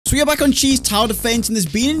So we are back on Cheese Tower Defense, and there's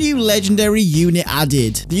been a new legendary unit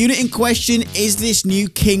added. The unit in question is this new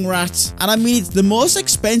King Rat, and I mean, it's the most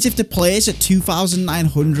expensive to place at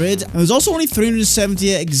 2,900, and there's also only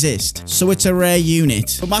 370 that exist, so it's a rare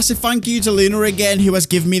unit. But massive thank you to Luna again, who has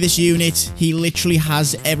given me this unit. He literally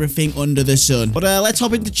has everything under the sun. But let's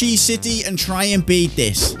hop into Cheese City and try and beat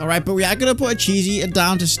this. All right, but we are going to put a cheese eater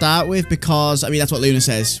down to start with because, I mean, that's what Luna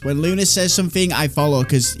says. When Luna says something, I follow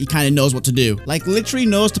because he kind of knows what to do. Like, literally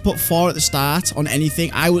knows to put 4 at the start on anything.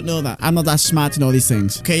 I wouldn't know that. I'm not that smart to know these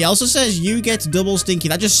things. Okay, he also says you get double stinky.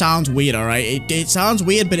 That just sounds weird, all right? It sounds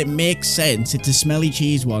weird, but it makes sense. It's a smelly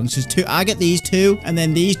cheese one. So I get these 2, and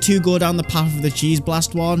then these 2 go down the path of the cheese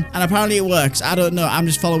blast one. And apparently it works. I don't know. I'm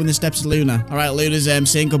just following the steps of Luna. All right, Luna's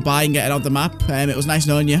saying goodbye and getting off the map. It was nice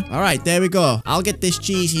knowing you. All right, there we go. I'll get this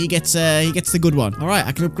cheese. He gets the good one. All right,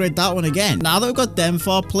 I can upgrade that one again. Now that we've got them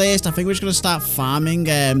 4 placed, I think we're just gonna start farming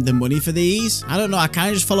the money for these. I don't know. I kind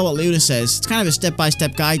of just follow what Luna says. It's kind of a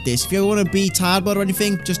step-by-step guide. This. If you ever want to beat hardboard or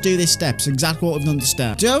anything, just do this step. It's exactly what we've done to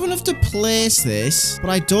start. Do I have enough to place this? But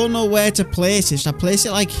I don't know where to place it. Should I place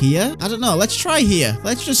it like here? I don't know. Let's try here.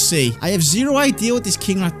 Let's just see. I have 0 idea what this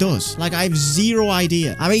King Rat does. Like, I have 0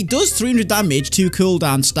 idea. I mean, it does 300 damage, 2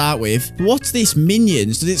 cooldown to start with. But what's this?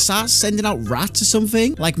 Minions? Does it start sending out rats or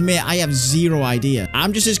something? Like, mate, I have 0 idea.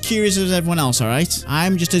 I'm just as curious as everyone else, all right?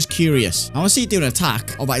 I'm just as curious. I want to see it do an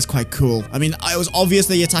attack. Oh, that is quite cool. I mean, it was obvious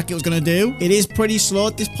the attack it was going to do. It is pretty slow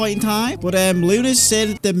at this point in time. But Luna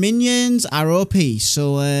said the minions are OP.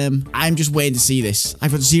 So I'm just waiting to see this.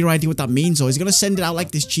 I've got 0 idea what that means. So is he going to send it out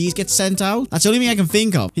like this cheese gets sent out? That's the only thing I can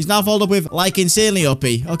think of. He's now followed up with like insanely OP.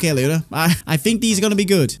 Okay, Luna. I think these are going to be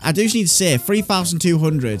good. I do just need to save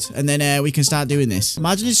 3,200. And then we can start doing this.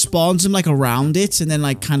 Imagine it spawns them like around it and then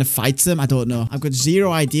like kind of fights them. I don't know. I've got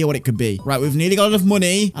 0 idea what it could be. Right, we've nearly got enough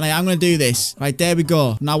money and I am going to do this. Right, there we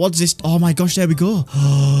go. Now, what's this? Oh my gosh, there we go.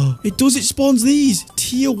 It does. It spawns these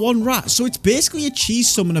tier 1 rats. So it's basically a cheese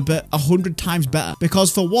summon but 100 times better.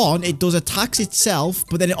 Because for one, it does attacks itself,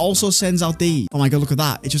 but then it also sends out these. Oh my god, look at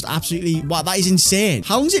that. It's just absolutely... Wow, that is insane.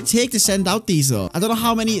 How long does it take to send out these though? I don't know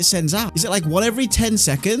how many it sends out. Is it like 1 every 10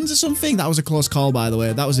 seconds or something? That was a close call, by the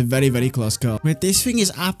way. That was a very, very close call. Wait, this thing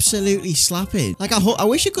is absolutely slapping. Like, I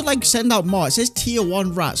wish it could like send out more. It says tier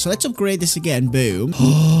 1 rat. So let's upgrade this again. Boom.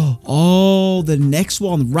 Oh, the next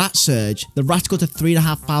one, rat surge. The rats go to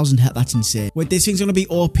 3,500 health. That's insane. Wait, this thing's gonna be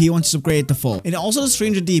OP once it's upgraded to full. And it also does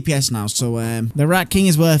 300 DPS now. So the rat king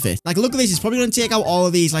is worth it. Like, look at this. It's probably gonna take out all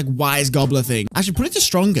of these like wise gobbler thing. I should put it to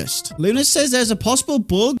strongest. Luna says there's a possible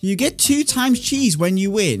bug. You get 2 times cheese when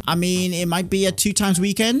you win. I mean, it might be a 2 times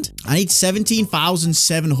weekend. I need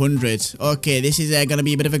 17,700. Okay, this is gonna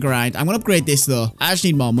be a bit of a grind. I'm gonna upgrade this though. I just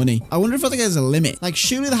need more money. I wonder if I think there's a limit. Like,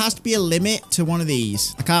 surely there has to be a limit to one of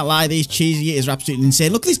these. I can't lie, these cheese eaters are absolutely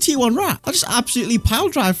insane. Look at this tier 1 rat. I just absolutely pile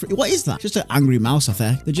drive through. What is that? Just an angry mouse, I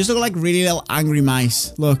think. They just look like really little angry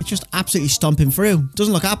mice. Look, it's just absolutely stomping through.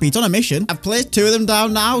 Doesn't look happy. It's on a mission. I've placed 2 of them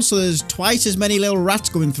down now, so there's twice as many little rats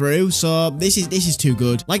going through. So this is too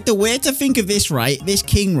good. Like, the way to think of this, right? This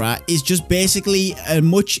king rat is just basically a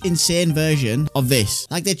much insane version of this.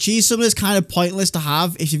 Like, the cheese summoner is kind of pointless to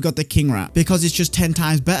have if you've got the king rat because it's just 10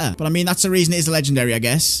 times better. But I mean, that's the reason it is a legendary, I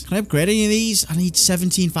guess. Can I upgrade any of these? I need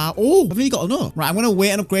 17,000. Oh, I've really got enough. Right, I'm going to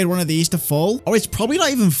wait and upgrade one of these to full. Or it's probably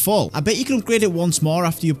not even full. I bet you can upgrade it once more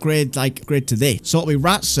after you upgrade to this. So it'll be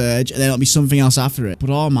rat surge and then it'll be something else after it. But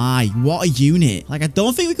oh my, what a unit. Like, I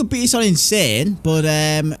don't think we could beat this on insane, but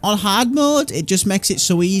on hard mode, it just makes it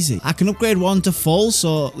so easy. I can upgrade one to full,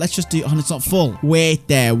 so let's just do... Oh, it's not full. Wait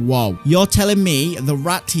there, whoa. You're telling me the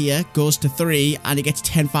rat tier goes to 3 and it gets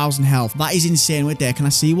 10,000 health. That is insane. Wait there, can I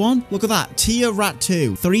see one? Look at that. Tier rat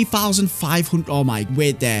 2, 3,500. Oh my,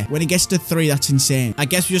 wait there. When it gets to 3, that's insane. I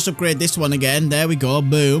guess we just upgrade this one again. There we go,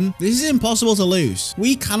 boom. This is impossible to lose.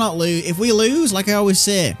 We cannot lose. If we lose, like I always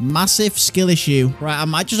say, massive skill issue. Right, I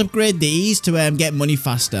might just upgrade these to get money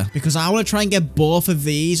faster because I want to try and get both of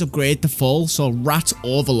these upgraded to full. So rat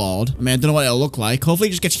overlord. I mean, I don't know what it'll look like. Hopefully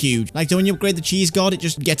it just gets huge. Like, when you upgrade the cheese god, it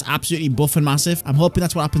just gets absolutely buff and massive. I'm hoping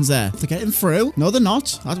that's what happens there. They're getting through. No, they're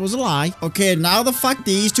not. That was a lie. Okay, now the fact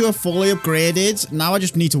these 2 are fully upgraded, now I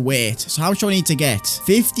just need to wait. So how much do I need to get?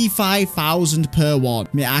 55,000 per one.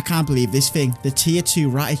 I mean, I can't believe this thing. The tier 2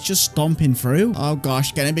 rat is just stomping through. Oh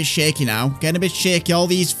gosh, getting a bit shaky now. Getting a bit shaky. All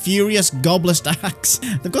these furious gobbler stacks.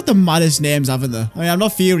 They've got the maddest names, haven't they? I mean, I'm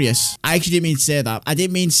not furious. I actually didn't mean to say that. I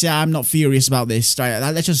didn't mean to say I'm not furious about this. Right,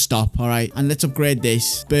 let's just stop, all right? And let's upgrade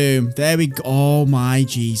this. Boom. There we go. Oh, my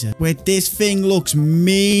Jesus. Wait, this thing looks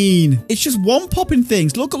mean. It's just one popping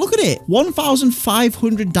things. Look at it.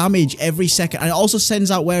 1,500 damage every second. And it also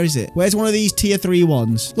sends out, where is it? Where's one of these tier 3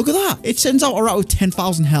 ones? Look at that. It sends out a rat with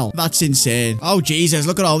 10,000 health. That's insane. Oh, Jesus.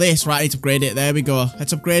 Look at all this. Right, I need to upgrade it. There we go.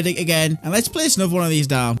 Let's upgrade it again. And let's place another one of these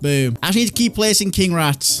down. Boom. I actually need to keep placing king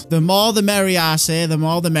rats. The more the merrier, I say. The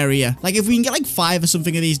more the merrier. Like, if we can get like 5 or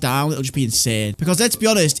something of these down, it'll just be insane. Because let's be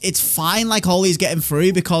honest, it's fine like all these getting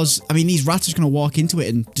through because, I mean, these rats are going to walk into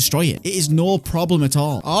it and destroy it. It is no problem at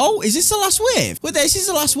all. Oh, is this the last wave? Wait, this is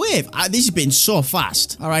the last wave. This has been so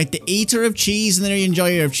fast. All right, the eater of cheese and the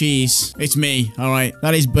enjoyer of cheese. It's me. All right,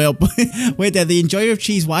 that is Bill. Wait there, the enjoyer of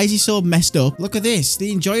cheese. Why is he so messed up? Look at this.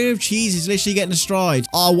 The enjoyer of cheese is literally getting destroyed.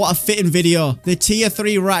 Oh, what a fitting video. The tier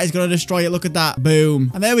 3 rat is going to destroy it. Look at that.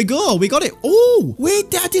 Boom. And there we go. We got it. Oh,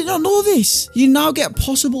 wait, I did not know this. You now get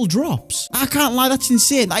possible drops. I can't lie. That's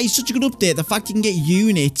insane. That is such a good update. The fact you can get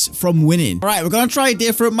units from winning. All right, we're going to try a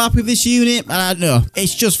different map with this unit. I don't know.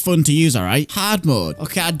 It's just fun to use, all right? Hard mode.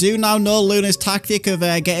 Okay, I do now know Luna's tactic of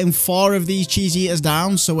getting 4 of these cheese eaters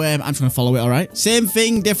down, so I'm just going to follow it, all right? Same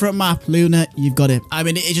thing, different map. Luna, you've got it. I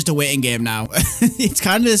mean, it's just a waiting game now. It's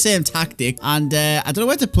kind of the same tactic, and I don't know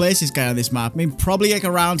where to place this guy on this map. I mean, probably like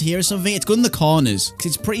around here or something. It's good in the corners, because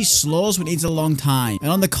it's pretty slow, so it needs a long time.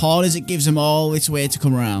 And on the corners, it gives them all its way to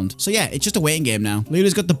come around. So yeah, it's just a waiting game now.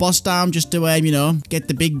 Luna's got the boss down just to, you know, get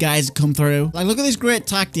the big guys to come through. Like, look at this great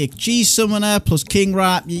tactic. Cheese summoner plus king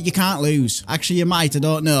rat. You can't lose. Actually, you might. I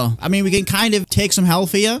don't know. I mean, we can kind of take some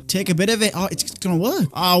health here. Take a bit of it. Oh, it's gonna work.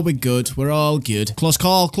 Oh, we're good. We're all good. Close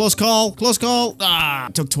call. Close call. Close call. Ah,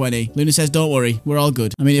 took 20. Luna says, don't worry. We're all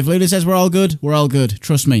good. I mean, if Luna says we're all good, we're all good.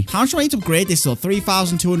 Trust me. How much do I need to upgrade this though?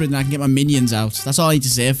 3,200 and I can get my minions out. That's all I need to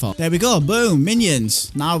save for. There we go. Boom.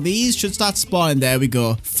 Minions. Now these should start spawning. There we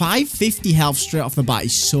go. 550 health straight off the bat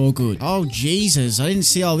is so good. Oh, Jesus. I didn't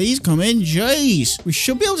see all these come in. Jeez. We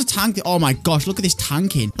should be able to tank it. Oh my gosh. Look at this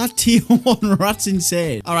tanking. That tier 1 rat's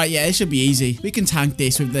insane. All right. Yeah, it should be easy. We can tank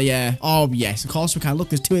this with the, oh yes, of course we can. Look,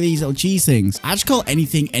 there's 2 of these little cheese things. I just call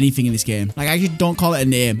anything in this game. Like, I just don't call it a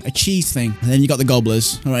name. A cheese thing. And then you got the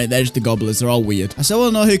gobblers. All right, there's the gobblers. They're all weird. I still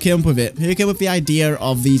want to know who came up with it. Who came up with the idea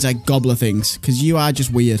of these, like, gobbler things? Because you are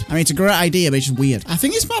just weird. I mean, it's a great idea, but it's just weird. I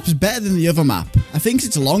think this map's better than the other map. I think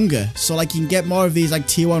it's longer. So, like, you can get more of these, like,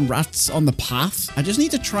 tier 1 rats on the path. I just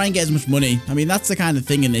need to try and get as much money. I mean, that's the kind of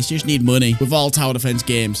thing in this. You just need money. With all tower defense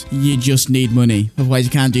games, you just need money. Otherwise,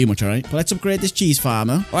 you can't do much, all right? But let's upgrade this cheese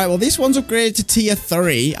farmer. All right, well, this one's upgraded to tier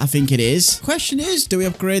 3, I think it is. Question is, do we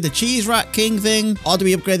upgrade the cheese rat king thing? Or do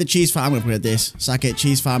we upgrade the cheese farm? I'm gonna upgrade this. Sack it,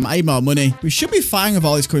 cheese farm. I need more money. We should be fine with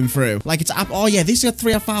all this coming through. Like, it's up. Oh, yeah, this got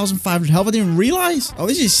 3,500 health. I didn't even realize. Oh,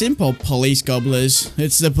 this is simple. Police gobblers.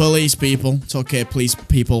 It's the police people. It's okay, police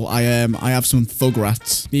people. I have some thug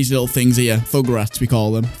rats. These little things here. Thug rats, we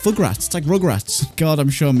call them. Thug rats. It's like Rugrats. God, I'm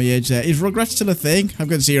showing my age there. Is Rugrats still a thing? I've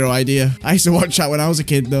got zero idea. I used to watch that when I was a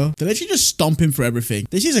kid, though. They're literally just stomping for everything.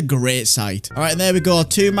 This is a great sight. All right, and there we go.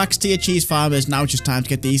 2 max tier cheese farmers. Now it's just time to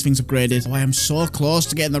get these things upgraded. Oh, I am so close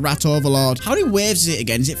to getting the rat overlord. How many waves is it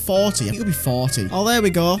again? Is it 40? I think it'll be 40. Oh, there we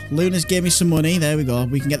go. Luna's gave me some money. There we go.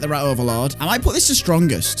 We can get the rat overlord. I might put this to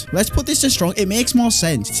strongest. Let's put this to strong. It makes more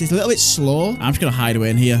sense. It's a little bit slow. I'm just gonna hide away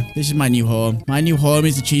in here. This is my new home. My new home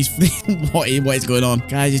is the cheese. What is going on?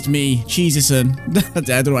 Guys, it's me, Cheesison. I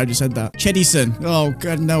don't know why I just said that. Cheddison. Oh,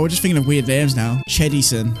 God, no. We're just thinking of weird names now.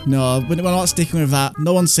 Cheddison. No, we're not sticking with that.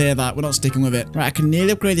 No one say that. We're not sticking with it. Right, I can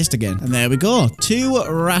nearly upgrade this again. And there we go. 2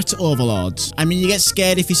 rat overlords. I mean, you get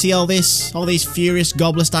scared if you see all these furious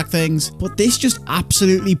gobbler stack things. But this just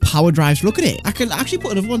absolutely power drives. Look at it. I can actually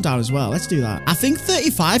put another one down as well. Let's do that. I think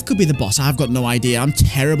 35 could be the boss. I've got no idea. I'm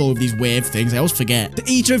terrible with these wave things. I always forget. The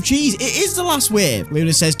eater of cheese. It is the last wave.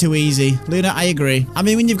 Luna says too easy. Luna, I agree. I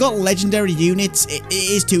mean, when you've got legendary units, it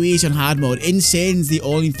is too easy on hard mode. Insane's the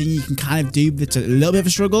only thing you can kind of do that's a little bit of a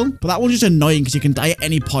struggle. But that one's just annoying because you can die at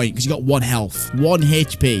any point because you got 1 health. 1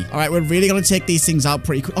 HP. All right, we're really going to take these things out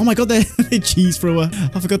pretty quick. Oh my God, the cheese thrower.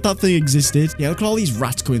 I forgot that thing existed. Yeah, look at all these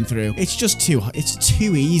rats coming through. It's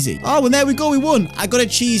too easy. Oh, and there we go. We won. I got a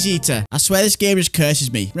cheese eater. I swear this game just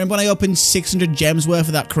curses me. Remember when I opened 600 gems worth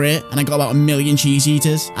of that crate and I got about 1 million cheese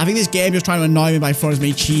eaters? I think this game just trying to annoy me by throwing as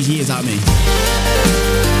many cheese eaters at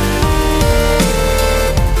me.